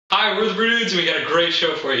Hi, we're the Brew Dudes, and we got a great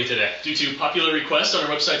show for you today. Due to popular request on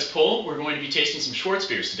our website's poll, we're going to be tasting some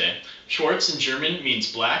Schwarzbiers today. Schwarz in German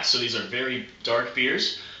means black, so these are very dark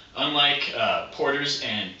beers. Unlike porters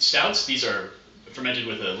and stouts, these are fermented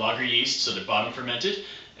with a lager yeast, so they're bottom fermented.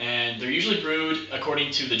 And they're usually brewed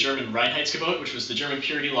according to the German Reinheitsgebot, which was the German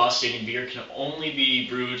purity law stating beer can only be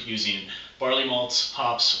brewed using barley malts,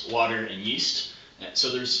 hops, water, and yeast.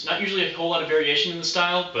 So there's not usually a whole lot of variation in the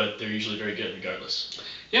style, but they're usually very good regardless.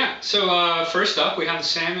 Yeah, so first up we have the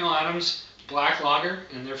Samuel Adams Black Lager,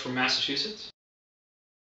 and they're from Massachusetts.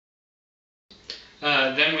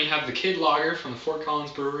 Then we have the Kid Lager from the Fort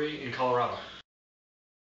Collins Brewery in Colorado.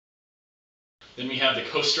 Then we have the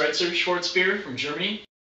Köstritzer Schwarzbier from Germany.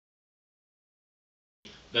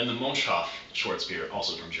 Then the Mönchshof Schwarzbier,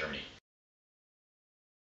 also from Germany.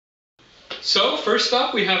 So first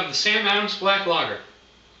up we have the Sam Adams Black Lager.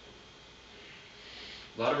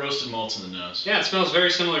 A lot of roasted malts in the nose. Yeah, it smells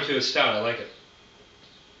very similar to a stout. I like it.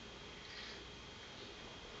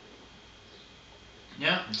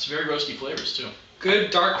 Yeah, it's very roasty flavors too.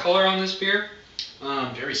 Good dark color on this beer.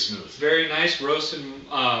 Very smooth. Very nice roasted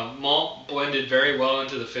malt blended very well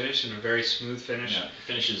into the finish, and a very smooth finish. Yeah, the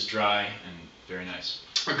finish is dry and very nice.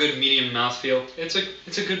 A good medium mouthfeel. It's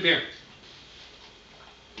a good beer.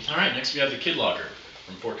 All right, next we have the Kid Lager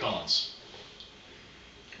from Fort Collins.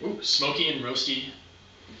 Ooh, smoky and roasty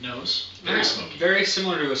nose. Very smoky. Very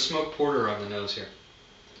similar to a smoked porter on the nose here.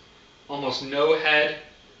 Almost no head,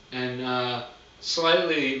 and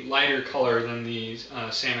slightly lighter color than the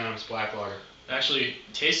Sam Adams Black Lager. It actually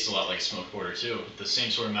tastes a lot like smoked porter too. The same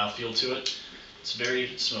sort of mouthfeel to it. It's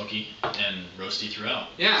very smoky and roasty throughout.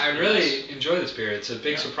 Yeah, I really enjoy this beer. It's a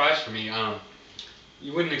big surprise for me.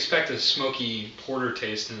 You wouldn't expect a smoky porter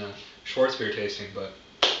taste in a Schwarzbier tasting, but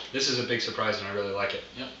this is a big surprise, and I really like it.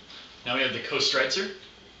 Yep. Now we have the Köstritzer.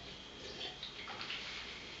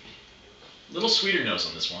 Little sweeter nose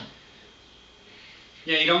on this one.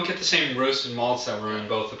 Yeah, you don't get the same roasted malts that were in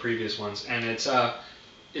both the previous ones, and it's about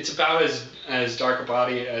as dark a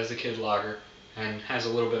body as the Kid Lager, and has a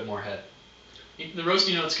little bit more head. The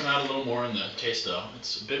roasty notes come out a little more in the taste though.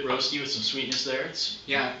 It's a bit roasty with some sweetness there. It's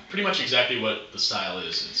pretty much exactly what the style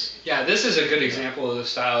is. Yeah, this is a good example of the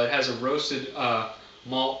style. It has a roasted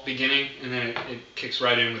malt beginning, and then it kicks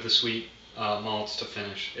right in with the sweet malts to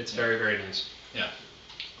finish. It's very, very nice. Yeah.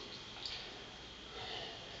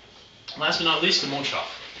 Last but not least, the Mönchshof.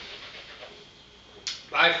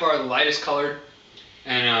 By far the lightest colored,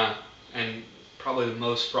 and probably the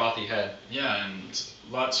most frothy head. Yeah, and it's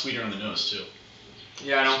a lot sweeter on the nose too.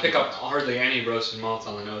 Yeah, I don't pick up hardly any roasted malts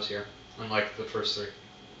on the nose here, unlike the first three.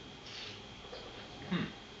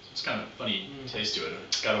 It's kind of a funny taste to it.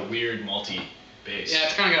 It's got a weird malty base. Yeah,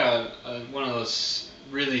 it's kind of got one of those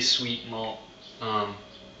really sweet malt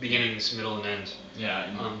beginnings, middle, and end. Yeah,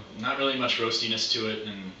 and not really much roastiness to it,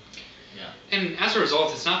 and yeah. And as a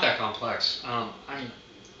result, it's not that complex. I'm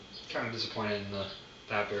kind of disappointed in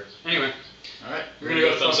that beer. Anyway, all right, we're gonna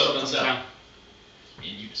go thumbs up, thumbs down. Me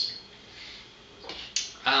and you, sir.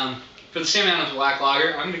 For the Sam Adams Black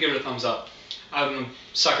Lager, I'm gonna give it a thumbs up. I'm a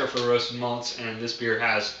sucker for roasted malts, and this beer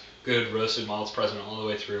has good roasted malts present all the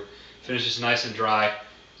way through. Finishes nice and dry,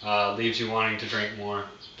 leaves you wanting to drink more.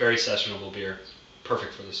 Very sessionable beer,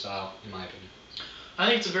 perfect for the style, in my opinion. I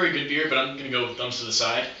think it's a very good beer, but I'm going to go with thumbs to the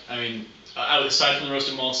side. I mean, aside from the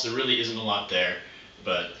roasted malts, there really isn't a lot there,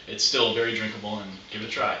 but it's still very drinkable, and give it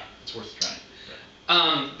a try. It's worth trying.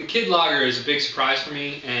 The Kid Lager is a big surprise for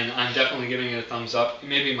me, and I'm definitely giving it a thumbs up. It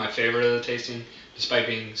may be my favorite of the tasting, despite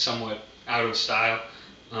being somewhat out of style.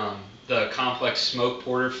 The complex smoke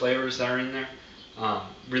porter flavors that are in there,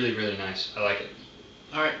 really, really nice. I like it.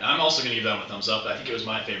 All right, I'm also going to give that one a thumbs up. I think it was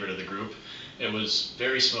my favorite of the group. It was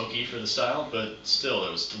very smoky for the style, but still,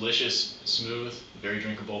 it was delicious, smooth, very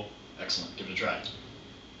drinkable. Excellent. Give it a try.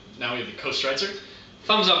 Now we have the Köstritzer.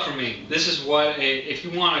 Thumbs up from me. This is what, if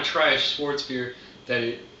you want to try a Schwarzbier that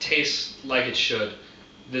it tastes like it should,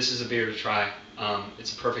 this is a beer to try.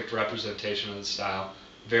 It's a perfect representation of the style.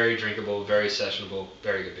 Very drinkable, very sessionable,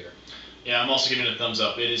 very good beer. Yeah, I'm also giving it a thumbs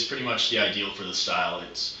up. It is pretty much the ideal for the style.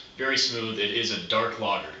 It's very smooth. It is a dark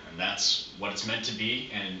lager, and that's what it's meant to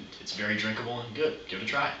be, and it's very drinkable and good. Give it a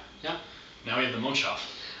try. Yeah. Now we have the Mönchshof.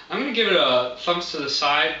 I'm going to give it a thumbs to the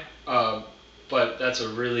side, but that's a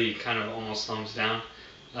really kind of almost thumbs down.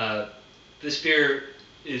 This beer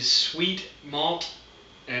is sweet malt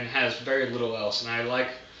and has very little else, and I like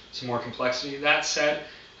some more complexity. That said,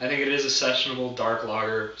 I think it is a sessionable dark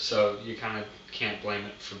lager, so you kind of can't blame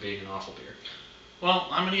it for being an awful beer. Well,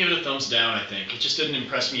 I'm going to give it a thumbs down, I think. It just didn't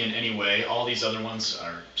impress me in any way. All these other ones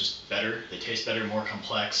are just better. They taste better, more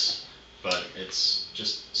complex, but it's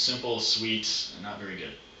just simple, sweet, and not very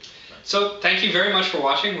good. So thank you very much for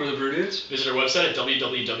watching. We're the Brew Dudes. Visit our website at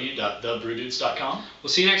www.thebrewdudes.com. We'll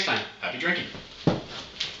see you next time. Happy drinking.